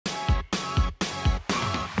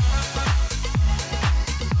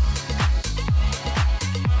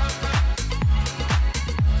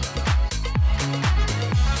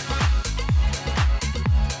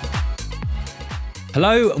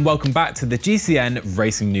Hello and welcome back to the GCN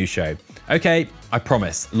Racing News Show. Okay, I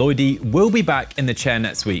promise, Lloydie will be back in the chair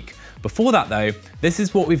next week. Before that though, this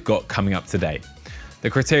is what we've got coming up today. The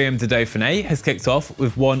Critérium du Dauphiné has kicked off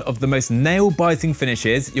with one of the most nail-biting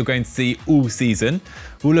finishes you're going to see all season.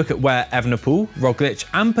 We'll look at where Evenepoel, Roglič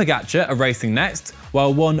and Pogačar are racing next,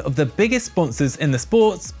 while one of the biggest sponsors in the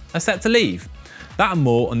sports are set to leave. That and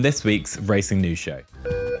more on this week's Racing News Show.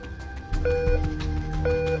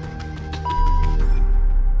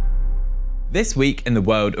 This week in the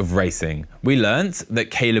world of racing, we learnt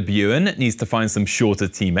that Caleb Ewan needs to find some shorter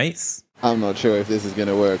teammates. I'm not sure if this is going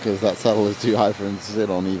to work because that saddle is too high for him to sit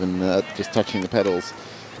on, even just touching the pedals.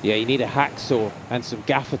 Yeah, you need a hacksaw and some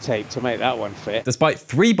gaffer tape to make that one fit. Despite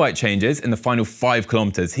 3 bike changes in the final 5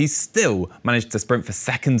 kilometres, he still managed to sprint for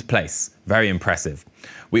 2nd place. Very impressive.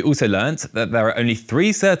 We also learnt that there are only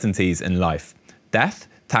 3 certainties in life: death,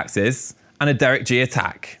 taxes, and a Derek G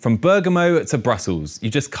attack. From Bergamo to Brussels, you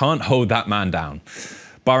just can't hold that man down.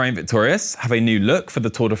 Bahrain Victorious have a new look for the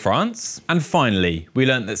Tour de France. And finally, we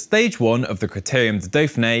learnt that stage 1 of the Critérium du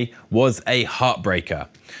Dauphiné was a heartbreaker.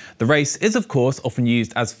 The race is of course often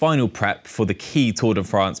used as final prep for the key Tour de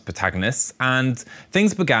France protagonists, and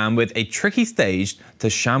things began with a tricky stage to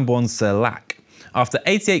Chambon-sur-Lac. After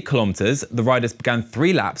 88 kilometres, the riders began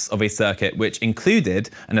 3 laps of a circuit which included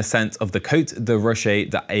an ascent of the Côte de Rocher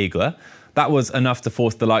d'Aigle. That was enough to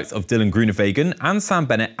force the likes of Dylan Groenewegen and Sam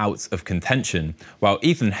Bennett out of contention, while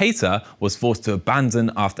Ethan Hayter was forced to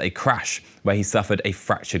abandon after a crash where he suffered a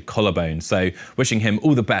fractured collarbone, so wishing him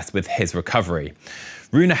all the best with his recovery.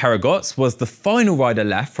 Rune Herregodts was the final rider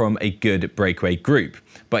left from a good breakaway group,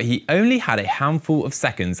 but he only had a handful of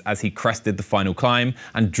seconds as he crested the final climb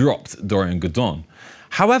and dropped Dorian Godon.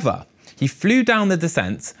 However, he flew down the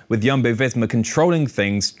descent with Jumbo-Visma controlling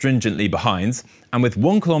things stringently behind, and with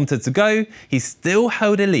 1 kilometre to go, he still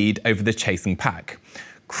held a lead over the chasing pack.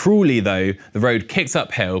 Cruelly though, the road kicked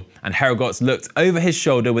uphill and Herregodts looked over his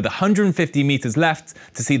shoulder with 150 metres left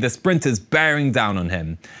to see the sprinters bearing down on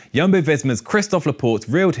him. Jumbo-Visma's Christophe Laporte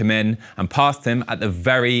reeled him in and passed him at the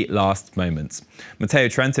very last moment. Matteo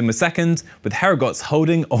Trentin was 2nd, with Herregodts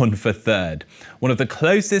holding on for 3rd. One of the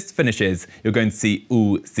closest finishes you're going to see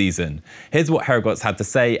all season. Here's what Herregodts had to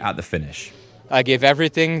say at the finish. I gave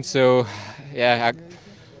everything, so yeah,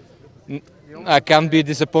 I can't be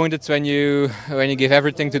disappointed when you give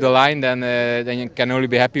everything to the line. Then you can only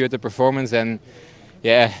be happy with the performance. And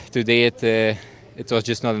yeah, today it was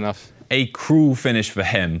just not enough. A cruel finish for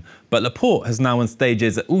him, but Laporte has now won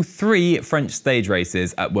stages at all 3 French stage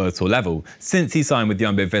races at World Tour level since he signed with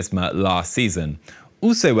Jumbo-Visma last season.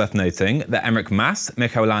 Also worth noting that Enric Mas,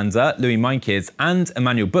 Michael Landa, Louis Meintjes and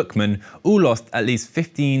Emmanuel Buchmann all lost at least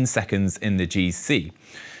 15 seconds in the GC.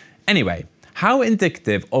 Anyway, how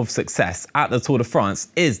indicative of success at the Tour de France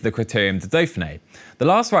is the Critérium du Dauphiné? The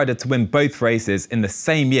last rider to win both races in the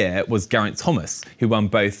same year was Geraint Thomas, who won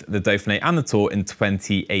both the Dauphiné and the Tour in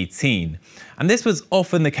 2018. And this was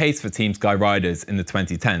often the case for Team Sky riders in the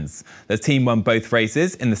 2010s. The team won both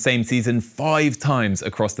races in the same season 5 times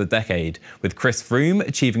across the decade, with Chris Froome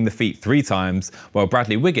achieving the feat 3 times, while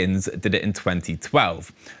Bradley Wiggins did it in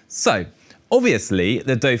 2012. So, obviously,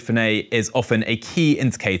 the Dauphiné is often a key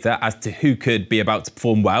indicator as to who could be about to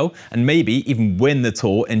perform well and maybe even win the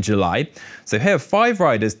Tour in July. So here are 5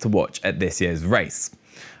 riders to watch at this year's race.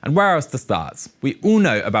 And where else to start? We all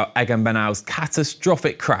know about Egan Bernal's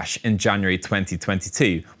catastrophic crash in January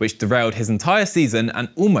 2022, which derailed his entire season and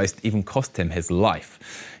almost even cost him his life.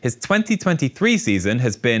 His 2023 season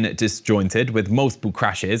has been disjointed with multiple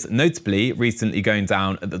crashes, notably recently going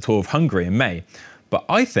down at the Tour of Hungary in May. But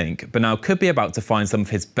I think Bernal could be about to find some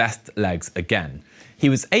of his best legs again. He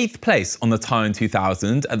was 8th place on the Tyrrhn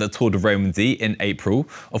 2000 at the Tour de Romandie in April.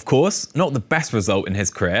 Of course, not the best result in his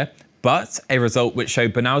career, but a result which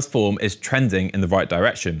showed Bernal's form is trending in the right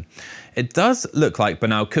direction. It does look like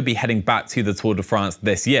Bernal could be heading back to the Tour de France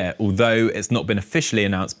this year, although it's not been officially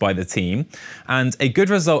announced by the team. And a good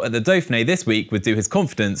result at the Dauphiné this week would do his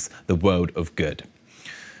confidence the world of good.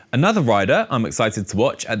 Another rider I'm excited to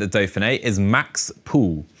watch at the Dauphiné is Max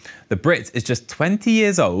Poole. The Brit is just 20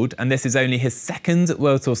 years old and this is only his 2nd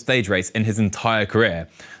World Tour stage race in his entire career.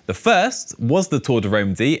 The first was the Tour de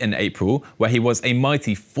Romandie in April, where he was a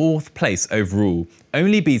mighty 4th place overall,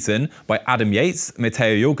 only beaten by Adam Yates,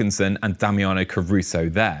 Matteo Jorgensen and Damiano Caruso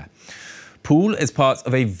there. Poole is part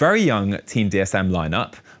of a very young Team DSM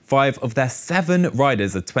lineup. 5 of their 7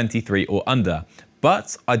 riders are 23 or under.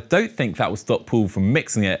 But I don't think that will stop Poole from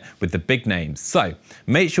mixing it with the big names, so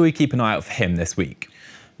make sure you keep an eye out for him this week.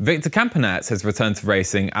 Victor Campenaerts has returned to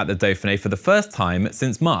racing at the Dauphiné for the first time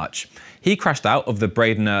since March. He crashed out of the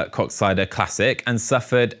Bradener Coxsider Classic and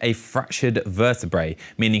suffered a fractured vertebrae,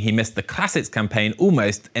 meaning he missed the Classics campaign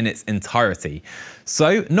almost in its entirety.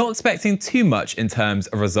 So, not expecting too much in terms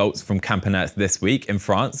of results from Campenaerts this week in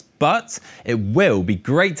France, but it will be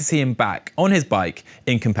great to see him back on his bike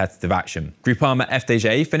in competitive action. Groupama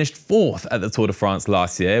FDJ finished 4th at the Tour de France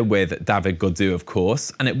last year with David Gaudu, of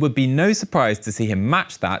course, and it would be no surprise to see him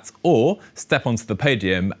match that or step onto the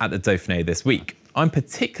podium at the Dauphiné this week. I'm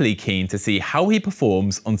particularly keen to see how he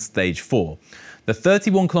performs on stage 4. The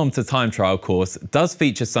 31-kilometre time trial course does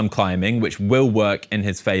feature some climbing, which will work in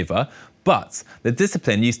his favour, but the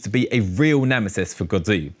discipline used to be a real nemesis for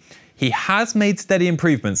Gaudu. He has made steady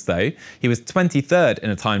improvements though. He was 23rd in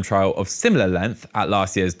a time trial of similar length at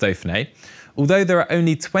last year's Dauphiné. Although there are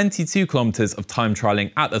only 22 kilometres of time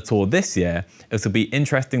trialling at the Tour this year, it will be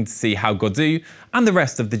interesting to see how Gaudu and the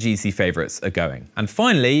rest of the GC favourites are going. And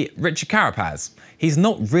finally, Richard Carapaz. He's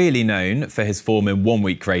not really known for his form in 1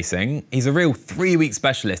 week racing. He's a real 3-week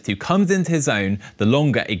specialist who comes into his own the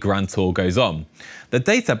longer a Grand Tour goes on. The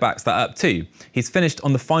data backs that up too. He's finished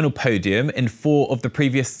on the final podium in 4 of the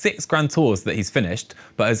previous 6 Grand Tours that he's finished,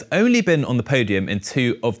 but has only been on the podium in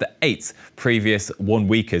 2 of the 8 previous 1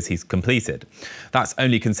 weekers he's completed. That's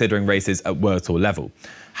only considering races at World Tour level.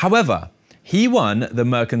 However, he won the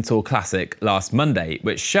Mercantour Classic last Monday,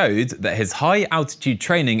 which showed that his high-altitude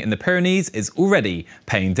training in the Pyrenees is already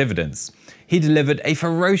paying dividends. He delivered a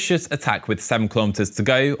ferocious attack with 7 kilometres to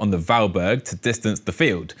go on the Valberg to distance the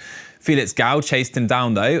field. Felix Gall chased him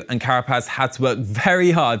down though, and Carapaz had to work very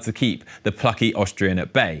hard to keep the plucky Austrian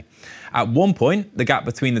at bay. At one point, the gap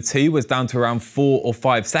between the two was down to around 4 or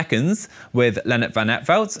 5 seconds, with Lennart van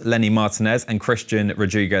Etvelt, Lenny Martinez and Christian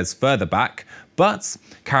Rodriguez further back, but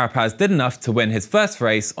Carapaz did enough to win his first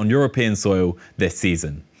race on European soil this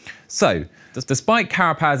season. So, despite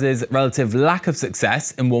Carapaz's relative lack of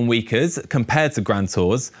success in 1 weekers compared to Grand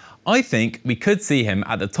Tours, I think we could see him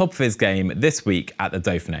at the top of his game this week at the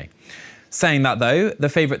Dauphiné. Saying that though, the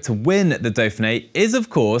favourite to win the Dauphiné is of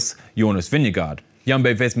course Jonas Vingegaard.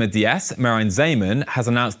 Jumbo-Visma DS Marijn Zeeman has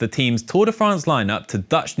announced the team's Tour de France lineup to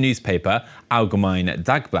Dutch newspaper Algemeen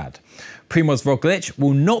Dagblad. Primož Roglič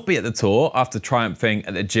will not be at the Tour after triumphing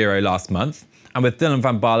at the Giro last month, and with Dylan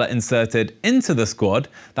van Baarle inserted into the squad,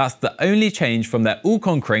 that's the only change from their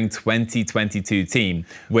all-conquering 2022 team,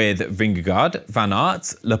 with Vingegaard, Van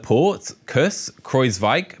Aert, Laporte, Kuss,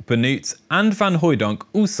 Kruijswijk, Benoot and Van Hooijdonk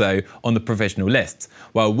also on the provisional list,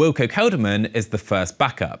 while Wilco Kelderman is the first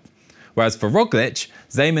backup. Whereas for Roglič,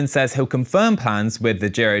 Zeeman says he'll confirm plans with the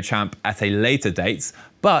Giro champ at a later date,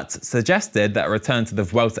 but suggested that a return to the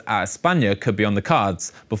Vuelta a España could be on the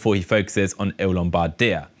cards before he focuses on Il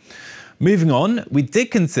Lombardia. Moving on, we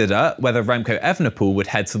did consider whether Remco Evenepoel would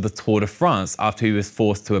head to the Tour de France after he was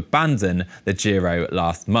forced to abandon the Giro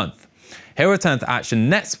last month. He'll return to action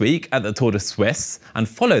next week at the Tour de Suisse and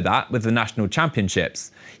follow that with the National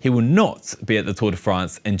Championships. He will not be at the Tour de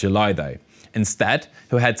France in July though. Instead,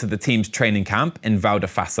 he'll head to the team's training camp in Val de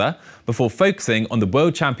Fassa before focusing on the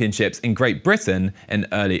World Championships in Great Britain in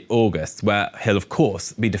early August, where he'll of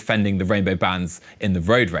course be defending the rainbow bands in the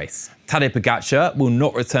road race. Tadej Pogačar will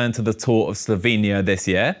not return to the Tour of Slovenia this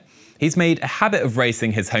year. He's made a habit of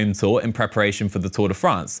racing his home tour in preparation for the Tour de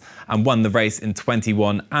France and won the race in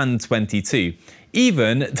 21 and 22,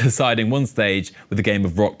 even deciding one stage with a game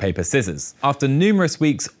of rock, paper, scissors. After numerous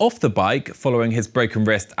weeks off the bike following his broken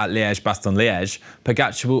wrist at Liège-Bastogne-Liège,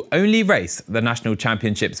 Pogačar will only race the National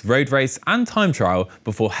Championships road race and time trial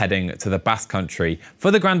before heading to the Basque Country for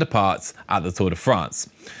the Grand Depart at the Tour de France.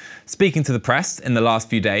 Speaking to the press in the last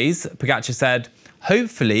few days, Pogačar said,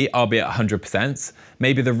 "Hopefully I'll be at 100%,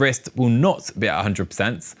 maybe the wrist will not be at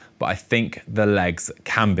 100%, but I think the legs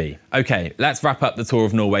can be." Okay, let's wrap up the Tour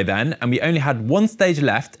of Norway then, and we only had one stage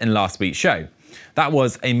left in last week's show. That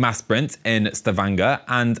was a mass sprint in Stavanger,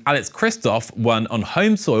 and Alex Kristoff won on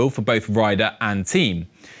home soil for both rider and team.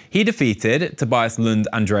 He defeated Tobias Lund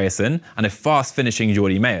Andreasen and a fast-finishing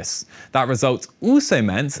Jordi Meus. That result also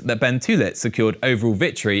meant that Ben Tullet secured overall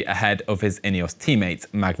victory ahead of his Ineos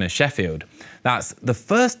teammate Magnus Sheffield. That's the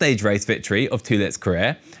first stage race victory of Tullet's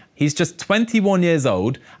career. He's just 21 years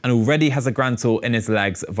old and already has a Grand Tour in his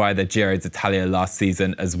legs via the Giro d'Italia last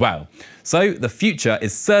season as well. So the future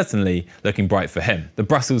is certainly looking bright for him. The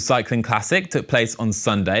Brussels Cycling Classic took place on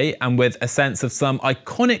Sunday, and with a sense of some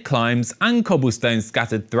iconic climbs and cobblestones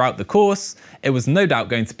scattered throughout the course, it was no doubt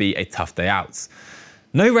going to be a tough day out.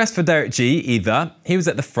 No rest for Derek G either. He was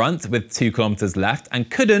at the front with 2 kilometres left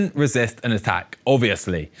and couldn't resist an attack,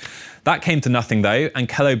 obviously. That came to nothing though, and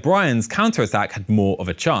Kel O'Brien's counter-attack had more of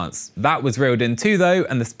a chance. That was reeled in too though,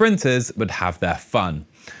 and the sprinters would have their fun.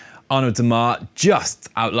 Arnaud Démare just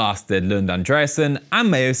outlasted Lund Andreasen and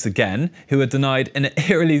Meeus again, who were denied in an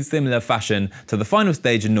eerily similar fashion to the final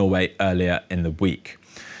stage in Norway earlier in the week.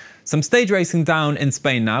 Some stage racing down in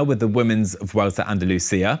Spain now with the women's Vuelta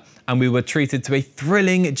Andalucía, and we were treated to a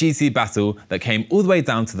thrilling GC battle that came all the way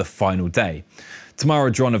down to the final day.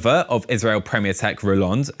 Tamara Dronova of Israel Premier Tech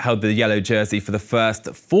Roland held the yellow jersey for the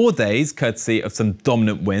first 4 days, courtesy of some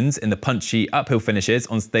dominant wins in the punchy uphill finishes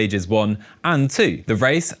on stages 1 and 2. The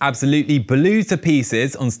race absolutely blew to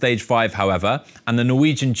pieces on stage 5, however, and the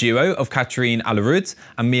Norwegian duo of Katrine Allerud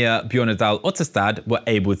and Mia Bjørnedal Ottestad were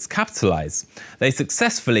able to capitalise. They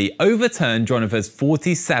successfully overturned Dronova's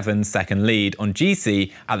 47-second lead on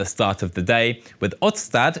GC at the start of the day, with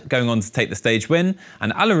Ottestad going on to take the stage win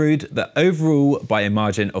and Allerud the overall by a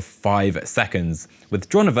margin of 5 seconds, with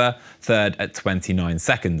Dronova third at 29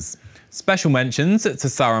 seconds. Special mentions to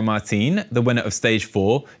Sarah Martin, the winner of stage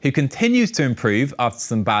 4, who continues to improve after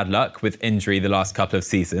some bad luck with injury the last couple of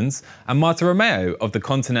seasons, and Marta Romeo of the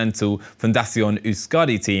Continental Fundación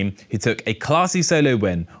Euskadi team, who took a classy solo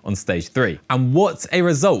win on stage 3. And what a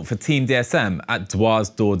result for Team DSM at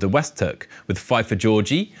Dwars d'Or de Westhoek, with Pfeiffer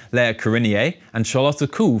Georgi, Léa Corinier and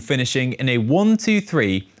Charlotte Kuhl finishing in a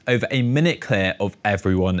 1-2-3 over a minute clear of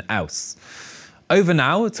everyone else. Over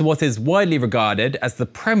now to what is widely regarded as the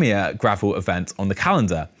premier gravel event on the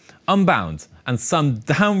calendar, Unbound, and some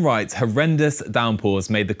downright horrendous downpours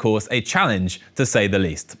made the course a challenge to say the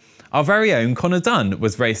least. Our very own Connor Dunn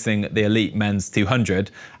was racing the elite men's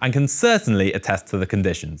 200 and can certainly attest to the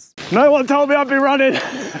conditions. No one told me I'd be running.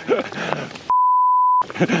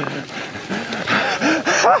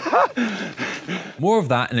 More of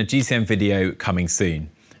that in a GCN video coming soon.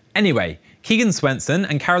 Anyway, Keegan Swenson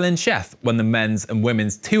and Carolyn Sheff won the men's and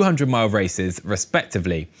women's 200-mile races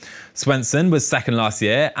respectively. Swenson was second last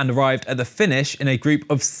year and arrived at the finish in a group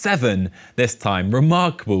of 7 this time,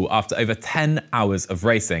 remarkable after over 10 hours of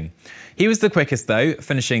racing. He was the quickest though,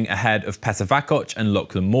 finishing ahead of Petter Vakoc and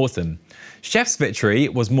Lachlan Morton. Sheff's victory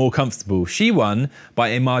was more comfortable. She won by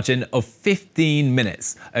a margin of 15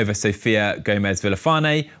 minutes over Sofia Gomez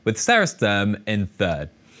Villafane, with Sarah Sturm in third.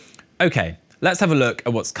 Okay, let's have a look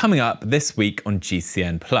at what's coming up this week on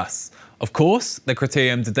GCN+. Of course, the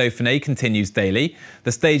Critérium du Dauphiné continues daily.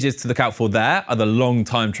 The stages to look out for there are the long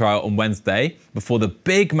time trial on Wednesday, before the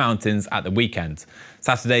big mountains at the weekend.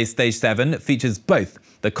 Saturday's stage 7 features both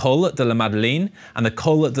the Col de la Madeleine and the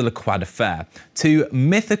Col de la Croix de Fer, 2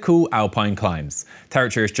 mythical alpine climbs.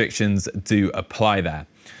 Territory restrictions do apply there.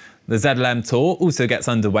 The ZLM Tour also gets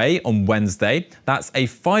underway on Wednesday. That's a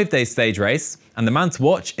 5-day stage race, and the man to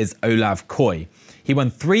watch is Olav Koy. He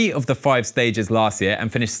won 3 of the 5 stages last year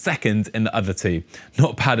and finished second in the other 2.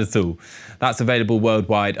 Not bad at all. That's available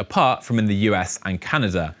worldwide apart from in the US and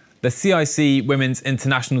Canada. The CIC Women's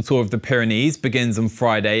International Tour of the Pyrenees begins on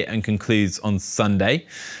Friday and concludes on Sunday.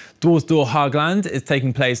 Dwars d'Or Haagland is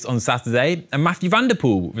taking place on Saturday, and Mathieu van der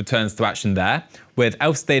Poel returns to action there, with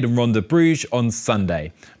Elfstede and Ronde Bruges on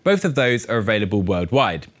Sunday. Both of those are available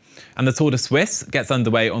worldwide. And the Tour de Suisse gets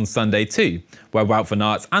underway on Sunday too, where Wout van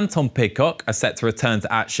Aert and Tom Pidcock are set to return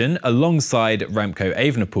to action alongside Remco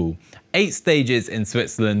Evenepoel. 8 stages in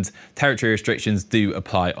Switzerland, territory restrictions do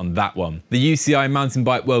apply on that one. The UCI Mountain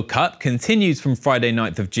Bike World Cup continues from Friday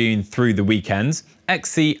 9th of June through the weekend.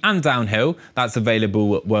 XC and downhill, that's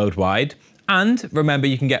available worldwide. And remember,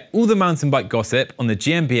 you can get all the mountain bike gossip on the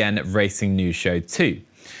GMBN Racing News Show too.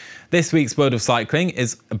 This week's World of Cycling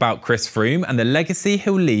is about Chris Froome and the legacy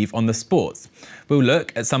he'll leave on the sport. We'll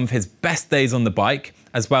look at some of his best days on the bike,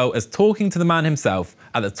 as well as talking to the man himself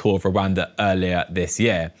at the Tour of Rwanda earlier this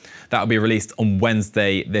year. That'll be released on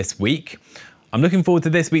Wednesday this week. I'm looking forward to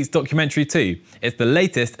this week's documentary too. It's the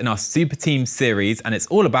latest in our Superteams series, and it's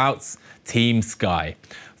all about Team Sky.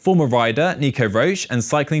 Former rider Nico Roche and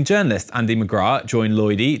cycling journalist Andy McGrath join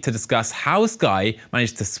Lloydie to discuss how Sky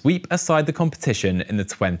managed to sweep aside the competition in the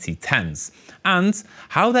 2010s, and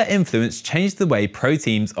how their influence changed the way pro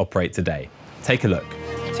teams operate today. Take a look.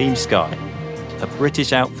 Team Sky, a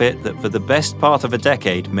British outfit that for the best part of a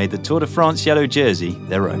decade made the Tour de France yellow jersey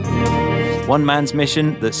their own. One man's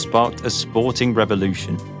mission that sparked a sporting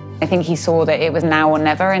revolution. I think he saw that it was now or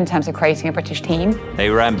never in terms of creating a British team.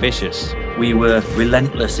 They were ambitious. We were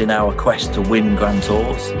relentless in our quest to win Grand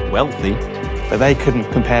Tours. Wealthy. But they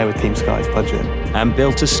couldn't compare with Team Sky's budget. And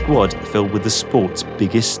built a squad filled with the sport's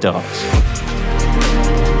biggest stars.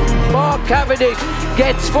 Mark Cavendish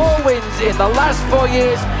gets 4 wins in the last 4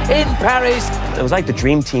 years in Paris. It was like the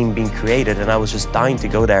dream team being created, and I was just dying to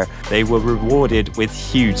go there. They were rewarded with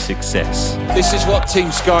huge success. This is what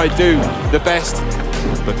Team Sky do the best.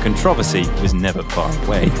 But controversy was never far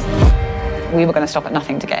away. We were going to stop at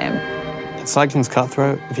nothing to get him. Cycling's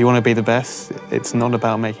cutthroat. If you want to be the best, it's not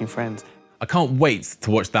about making friends. I can't wait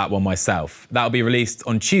to watch that one myself. That'll be released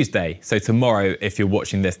on Tuesday, so tomorrow if you're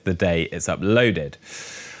watching this the day it's uploaded.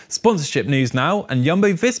 Sponsorship news now, and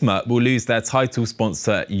Jumbo-Visma will lose their title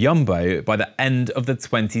sponsor Jumbo by the end of the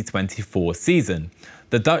 2024 season.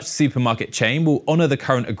 The Dutch supermarket chain will honour the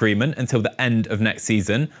current agreement until the end of next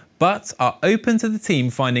season, but are open to the team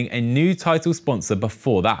finding a new title sponsor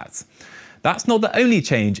before that. That's not the only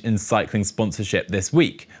change in cycling sponsorship this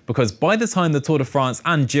week, because by the time the Tour de France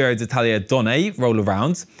and Giro d'Italia Donne roll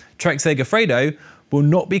around, Trek Segafredo will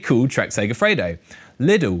not be called Trek Segafredo.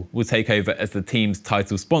 Lidl will take over as the team's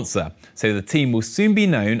title sponsor, so the team will soon be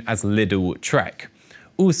known as Lidl Trek.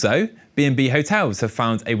 Also, B&B Hotels have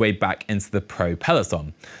found a way back into the pro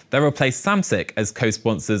peloton. They'll replace Samsic as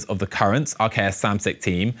co-sponsors of the current Arkea Samsic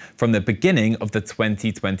team from the beginning of the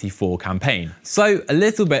 2024 campaign. So a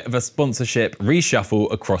little bit of a sponsorship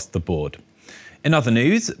reshuffle across the board. In other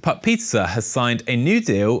news, Puck Pieterse has signed a new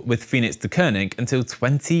deal with Phoenix de Koning until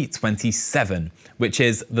 2027, which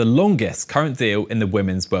is the longest current deal in the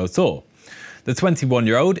Women's World Tour. The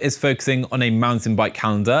 21-year-old is focusing on a mountain bike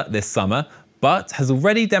calendar this summer, but has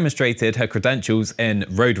already demonstrated her credentials in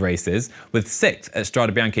road races, with 6th at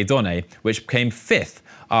Strade Bianche Donne, which became 5th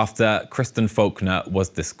after Kristen Faulkner was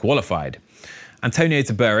disqualified. Antonio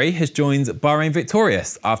Taburi has joined Bahrain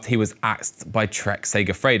Victorious after he was axed by Trek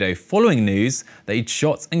Segafredo following news that he'd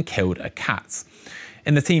shot and killed a cat.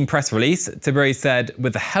 In the team press release, Taburi said,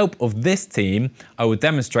 "With the help of this team, I will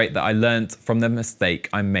demonstrate that I learnt from the mistake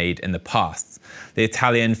I made in the past." The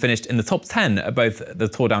Italian finished in the top 10 at both the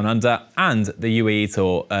Tour Down Under and the UAE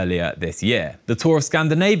Tour earlier this year. The Tour of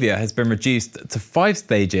Scandinavia has been reduced to 5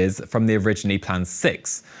 stages from the originally planned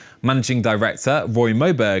 6. Managing Director Roy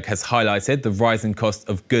Moberg has highlighted the rising cost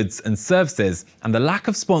of goods and services and the lack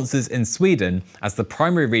of sponsors in Sweden as the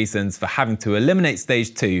primary reasons for having to eliminate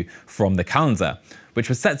Stage 2 from the calendar, which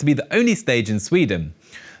was set to be the only stage in Sweden.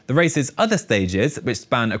 The race's other stages, which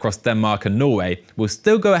span across Denmark and Norway, will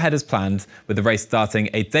still go ahead as planned, with the race starting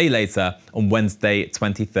a day later on Wednesday,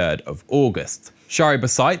 23rd of August. Shari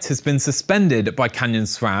Bossait has been suspended by Canyon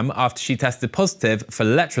SRAM after she tested positive for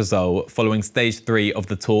letrozole following Stage 3 of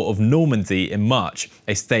the Tour of Normandy in March,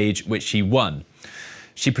 a stage which she won.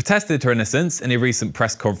 She protested her innocence in a recent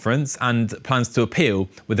press conference and plans to appeal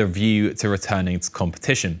with a view to returning to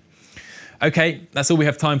competition. Okay, that's all we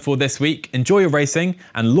have time for this week. Enjoy your racing,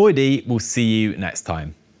 and Lloydie will see you next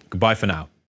time. Goodbye for now.